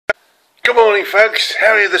Good morning, folks.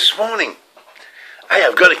 How are you this morning? Hey,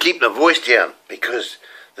 I've got to keep my voice down because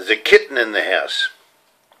there's a kitten in the house.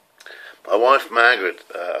 My wife Margaret,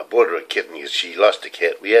 I bought her a kitten because she lost a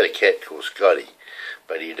cat. We had a cat called Scotty,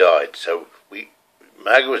 but he died. So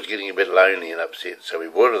Margaret was getting a bit lonely and upset, so we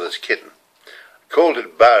bought her this kitten. Called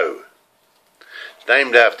it Bo. It's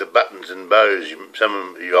named after Buttons and Bows.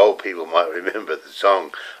 Some of you old people might remember the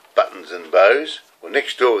song Buttons and Bows. Well,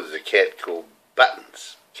 next door there's a cat called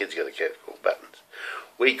Buttons. Kid's got a cat called Buttons.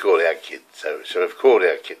 We call our kid, so we've called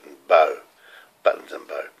our kitten Bo. Buttons and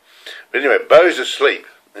Bo. But anyway, Bo's asleep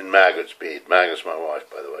in Margaret's bed. Margaret's my wife,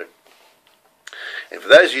 by the way. And for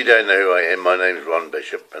those of you who don't know who I am, my name's Ron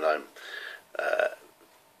Bishop, and I'm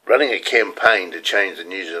running a campaign to change the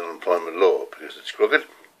New Zealand employment law because it's crooked,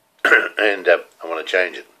 and I want to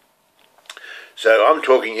change it. So I'm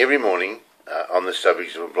talking every morning on the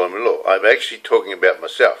subject of employment law. I'm actually talking about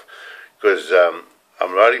myself because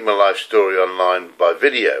I'm writing my life story online by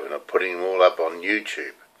video, and I'm putting them all up on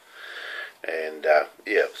YouTube. And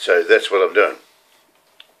so that's what I'm doing.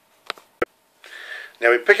 Now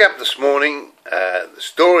we pick up this morning, the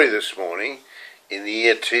story this morning, in the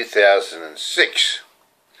year 2006.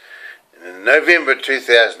 And in November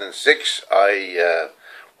 2006, I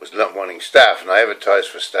was not wanting staff, and I advertised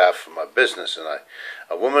for staff for my business, and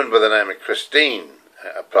a woman by the name of Christine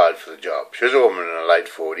applied for the job. She was a woman in her late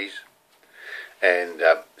 40s, and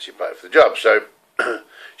she applied for the job. So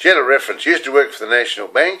she had a reference. She used to work for the National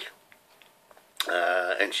Bank,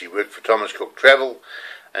 and she worked for Thomas Cook Travel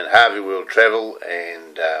and Harvey World Travel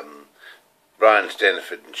and Brian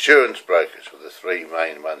Stanford Insurance Brokers were the three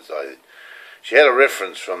main ones. She had a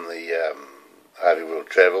reference from the Harvey World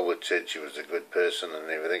Travel which said she was a good person and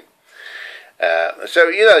everything.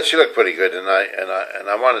 So she looked pretty good, and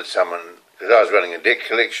I wanted someone, because I was running a debt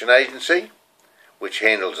collection agency which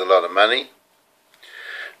handles a lot of money.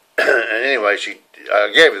 And anyway,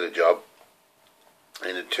 I gave her the job,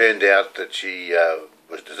 and it turned out that she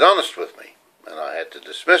was dishonest with me, and I had to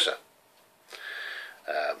dismiss her.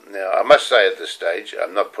 Now, I must say at this stage,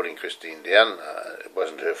 I'm not putting Christine down. It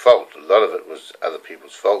wasn't her fault. A lot of it was other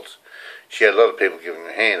people's faults. She had a lot of people giving her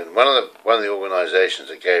a hand, and one of the organisations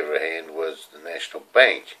that gave her a hand was the National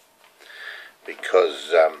Bank,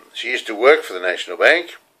 because she used to work for the National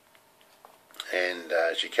Bank, and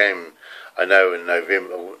she came, I know, in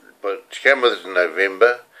November, but she came with us in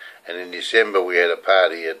November, and in December we had a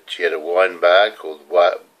party. She had a wine bar called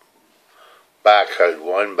Barcode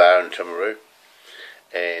Wine Bar in Timaru,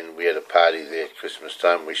 and we had a party there at Christmas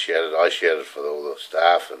time. I shouted for all the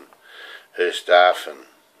staff and her staff and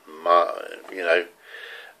my,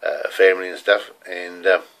 family and stuff, and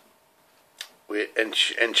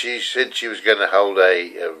she said she was going to hold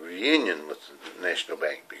a reunion with the National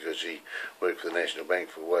Bank, because she worked for the National Bank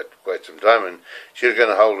for quite some time, and she was going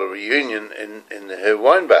to hold a reunion in her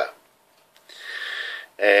wine bar.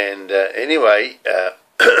 And anyway,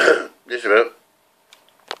 just a minute.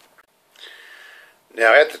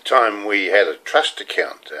 Now, at the time, we had a trust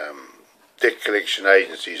account. Debt collection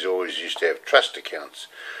agencies always used to have trust accounts.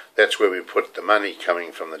 That's where we put the money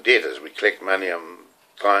coming from the debtors. We collect money on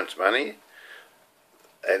clients' money,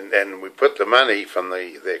 and we put the money from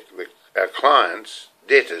our clients'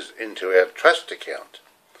 debtors into our trust account.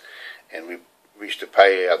 And we used to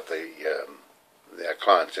pay out our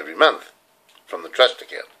clients every month from the trust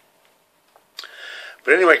account.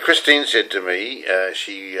 But anyway, Christine said to me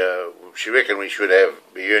she reckoned we should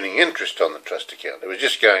be earning interest on the trust account. It was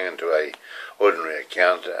just going into a ordinary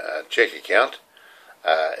account, a cheque account,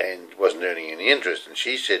 and wasn't earning any interest. And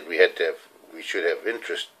she said we should have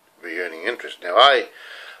interest, be earning interest. Now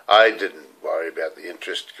I didn't worry about the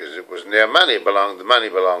interest because it wasn't our money. The money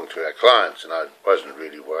belonged to our clients, and I wasn't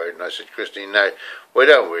really worried. And I said, Christine, no, we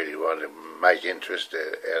don't really want to make interest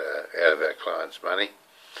out of our clients' money.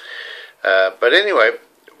 But anyway,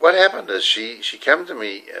 what happened is she came to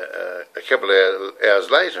me a couple of hours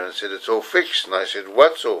later and said, it's all fixed. And I said,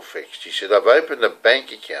 what's all fixed? She said, I've opened a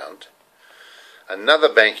bank account, another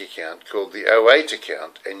bank account called the 08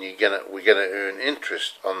 account, and we're going to earn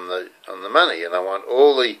interest on the money. And I want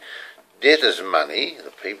all the debtors' money,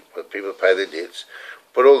 the people pay their debts,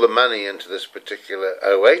 put all the money into this particular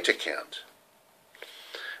 08 account.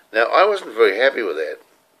 Now, I wasn't very happy with that.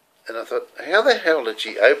 And I thought, how the hell did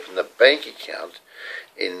she open the bank account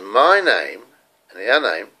in my name, in our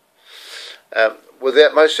name,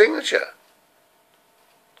 without my signature?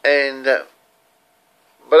 And but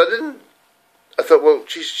I didn't. I thought, well,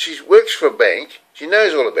 she works for a bank. She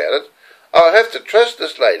knows all about it. I have to trust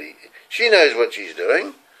this lady. She knows what she's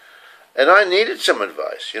doing. And I needed some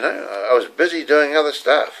advice, I was busy doing other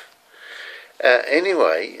stuff.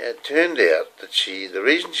 Anyway, it turned out that the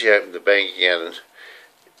reason she opened the bank account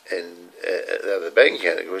the bank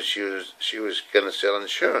account was she was going to sell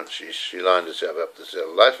insurance. She lined herself up to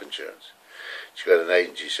sell life insurance. She got an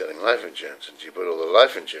agency selling life insurance, and she put all the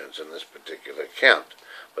life insurance in this particular account.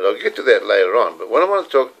 But I'll get to that later on. But what I want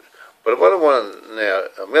to now,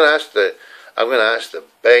 I'm going to ask the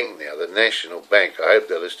bank now, the National Bank. I hope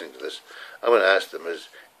they're listening to this. I'm going to ask them: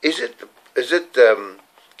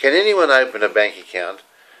 can anyone open a bank account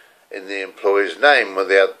in the employer's name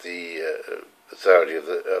without the authority of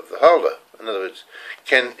the holder? In other words,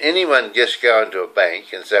 can anyone just go into a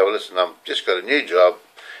bank and say, well, listen, I've just got a new job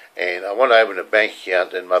and I want to open a bank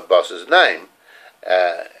account in my boss's name,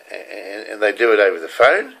 and they do it over the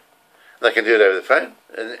phone? They can do it over the phone,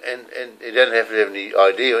 and you don't have to have any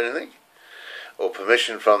ID or anything, or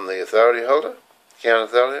permission from the authority holder, account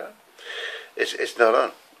authority holder. It's not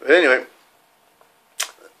on. But anyway,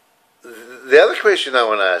 the other question I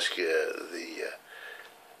want to ask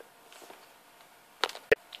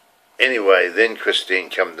anyway, then Christine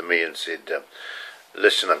come to me and said,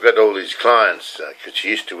 listen, I've got all these clients, because she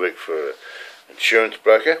used to work for an insurance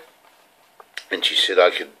broker, and she said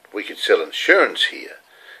we could sell insurance here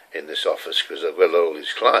in this office because I've got all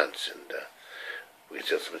these clients, and we could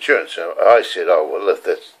sell some insurance. So I said, oh, well, if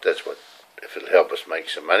it'll help us make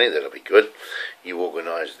some money, that'll be good. You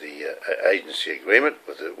organise the agency agreement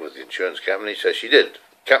with the insurance company. So she did.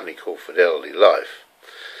 A company called Fidelity Life,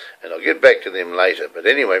 and I'll get back to them later. But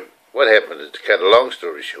anyway, what happened is, to cut a long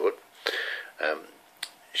story short,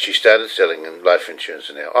 she started selling life insurance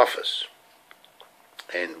in our office,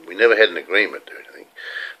 and we never had an agreement or anything,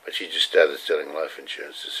 but she just started selling life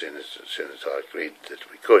insurance as soon as I agreed that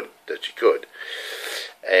she could,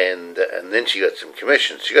 and then she got some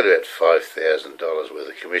commissions. She got about $5,000 worth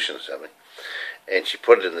of commission or something, and she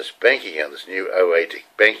put it in this bank account, this new 08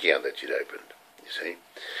 bank account that she'd opened, you see.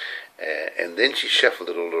 And then she shuffled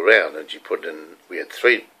it all around, and she put in, we had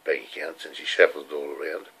 3 bank accounts, and she shuffled it all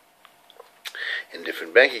around in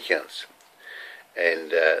different bank accounts.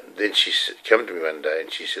 And then she came to me one day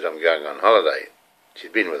and she said, I'm going on holiday.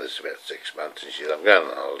 She'd been with us about 6 months, and she said, I'm going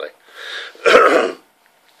on holiday.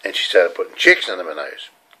 And she started putting checks under my nose.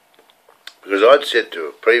 Because I'd said to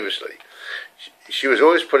her previously, she was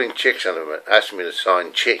always putting checks under my, asking me to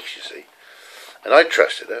sign checks, you see. And I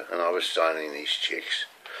trusted her, and I was signing these checks.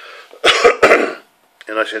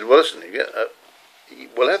 And I said, well, listen,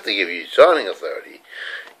 we'll have to give you signing authority,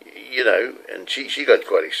 you know. And she got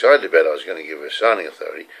quite excited about I was going to give her signing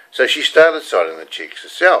authority. So she started signing the checks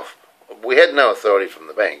herself. We had no authority from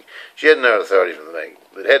the bank. She had no authority from the bank.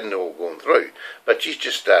 It hadn't all gone through. But she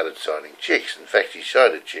just started signing checks. In fact, she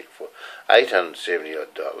signed a check for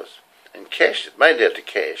 $870 odd and cashed it, made it out to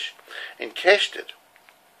cash, and cashed it.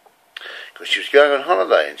 Because she was going on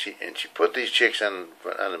holiday, and she put these checks under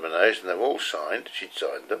my nose, and they were all signed. She'd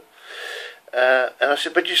signed them. And I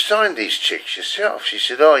said, but you signed these checks yourself. She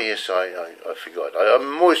said, oh, yes, I forgot.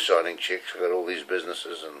 I'm always signing checks. I've got all these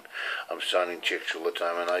businesses, and I'm signing checks all the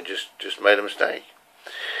time, and I just made a mistake.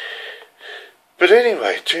 But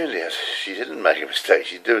anyway, it turned out she didn't make a mistake.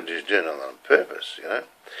 She was doing it on purpose, you know.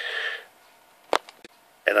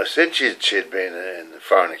 And I said she'd been in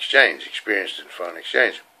foreign exchange, experienced in foreign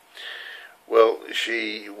exchange. Well,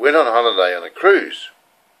 she went on holiday on a cruise,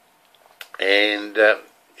 and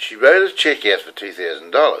she wrote a check out for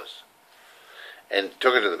 $2,000 and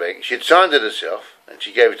took it to the bank. She'd signed it herself, and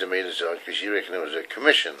she gave it to me to sign because she reckoned it was a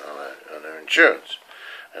commission on her insurance.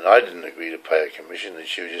 And I didn't agree to pay a commission, and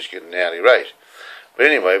she was just getting an hourly rate. But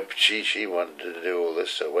anyway, she wanted to do all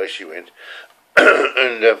this, so away she went.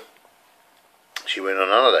 And she went on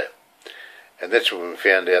holiday. And that's when we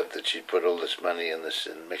found out that she'd put all this money in this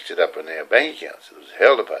and mixed it up in our bank accounts. It was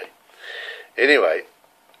hell to pay. Anyway,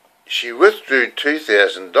 she withdrew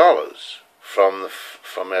 $2,000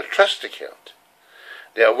 from our trust account.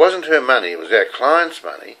 Now, it wasn't her money, it was our client's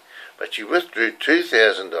money, but she withdrew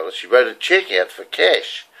 $2,000. She wrote a check out for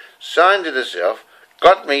cash, signed it herself,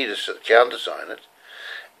 got me to countersign it,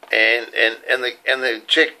 and the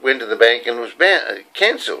check went to the bank and was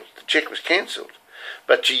cancelled. The check was cancelled.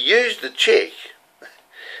 But she used the check,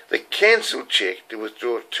 the cancelled check, to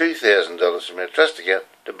withdraw $2,000 from our trust account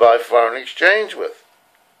to buy foreign exchange with,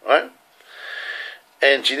 right?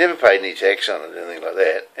 And she never paid any tax on it or anything like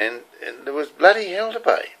that, and there was bloody hell to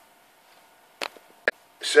pay.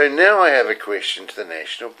 So now I have a question to the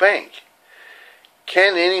National Bank.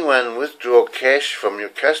 Can anyone withdraw cash from your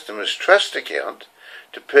customer's trust account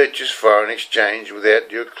to purchase foreign exchange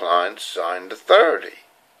without your client's signed authority?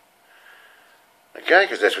 Okay,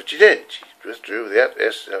 because that's what she did. She withdrew without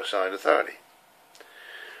our signed authority.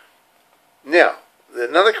 Now,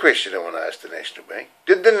 another question I want to ask the National Bank.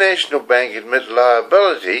 Did the National Bank admit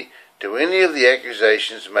liability to any of the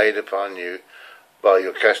accusations made upon you by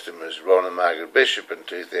your customers, Ron and Margaret Bishop, in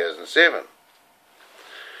 2007?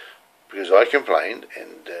 Because I complained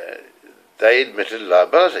and they admitted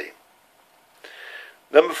liability.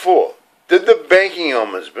 Number 4. Did the Banking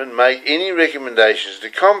Ombudsman make any recommendations to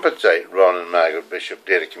compensate Ron and Margaret Bishop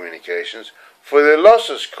Data Communications for their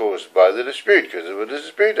losses caused by the dispute? Because there was a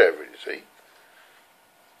dispute over it, you see.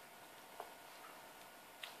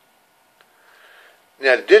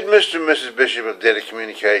 Now, did Mr. and Mrs. Bishop of Data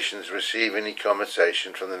Communications receive any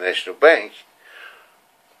compensation from the National Bank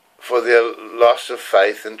for their loss of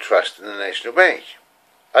faith and trust in the National Bank?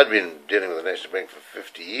 I'd been dealing with the National Bank for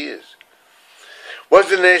 50 years. Was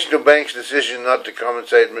the National Bank's decision not to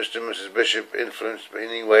compensate Mr. and Mrs. Bishop influenced in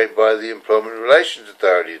any way by the Employment Relations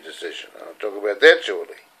Authority decision? I'll talk about that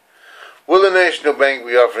shortly. Will the National Bank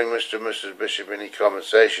be offering Mr. and Mrs. Bishop any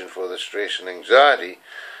compensation for the stress and anxiety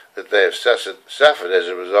that they have suffered as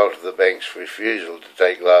a result of the bank's refusal to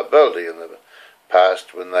take liability in the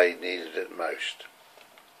past when they needed it most?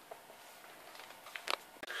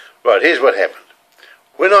 Right, here's what happened.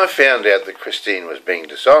 When I found out that Christine was being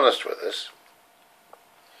dishonest with us,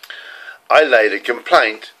 I laid a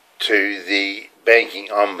complaint to the Banking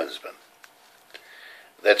Ombudsman.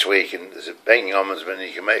 That's where there's a Banking Ombudsman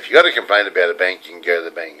you can make. If you've got a complaint about a bank, you can go to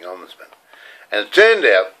the Banking Ombudsman. And it turned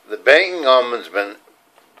out the Banking Ombudsman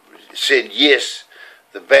said yes,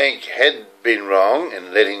 the bank had been wrong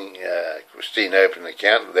in letting Christine open an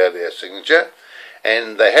account without our signature,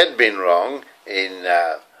 and they had been wrong in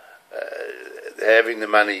having the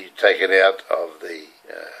money taken out of the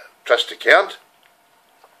trust account,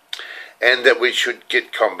 and that we should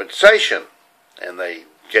get compensation. And they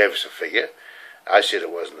gave us a figure. I said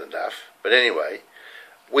it wasn't enough, but anyway,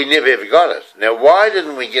 we never ever got it. Now, why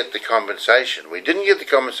didn't we get the compensation? We didn't get the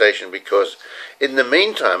compensation because in the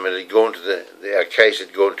meantime it had gone to our case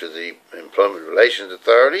had gone to the Employment Relations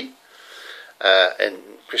Authority, and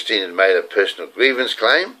Christine had made a personal grievance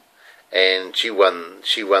claim, and she won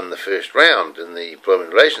the first round in the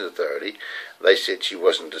Employment Relations Authority. They said she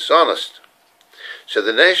wasn't dishonest. So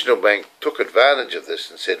the National Bank took advantage of this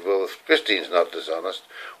and said, well, if Christine's not dishonest,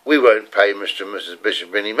 we won't pay Mr. and Mrs.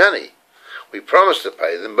 Bishop any money. We promised to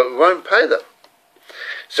pay them, but we won't pay them.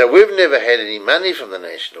 So we've never had any money from the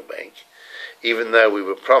National Bank, even though we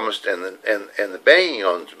were promised, and the Banking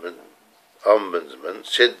Ombudsman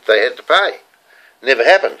said they had to pay. Never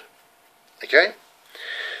happened. Okay?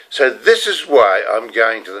 So this is why I'm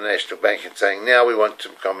going to the National Bank and saying, now we want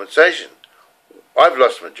some compensation. I've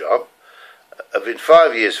lost my job. I've been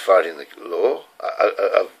 5 years fighting the law,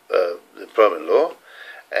 the employment law,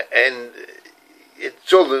 and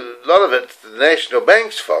it's a lot of it's the National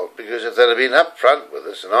Bank's fault, because if they'd have been upfront with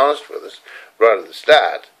us and honest with us right at the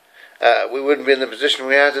start, we wouldn't be in the position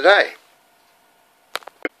we are today.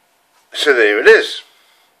 So there it is.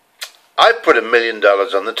 I put $1 million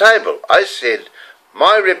on the table. I said,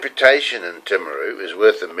 my reputation in Timaru is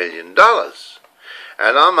worth $1 million.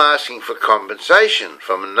 And I'm asking for compensation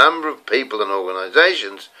from a number of people and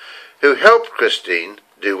organisations who helped Christine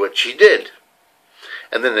do what she did.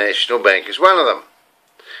 And the National Bank is one of them.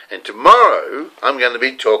 And tomorrow I'm going to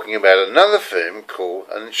be talking about another firm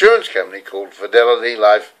an insurance company called Fidelity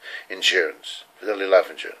Life Insurance. Fidelity Life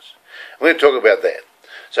Insurance. I'm going to talk about that.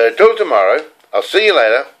 So till tomorrow, I'll see you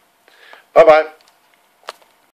later. Bye-bye.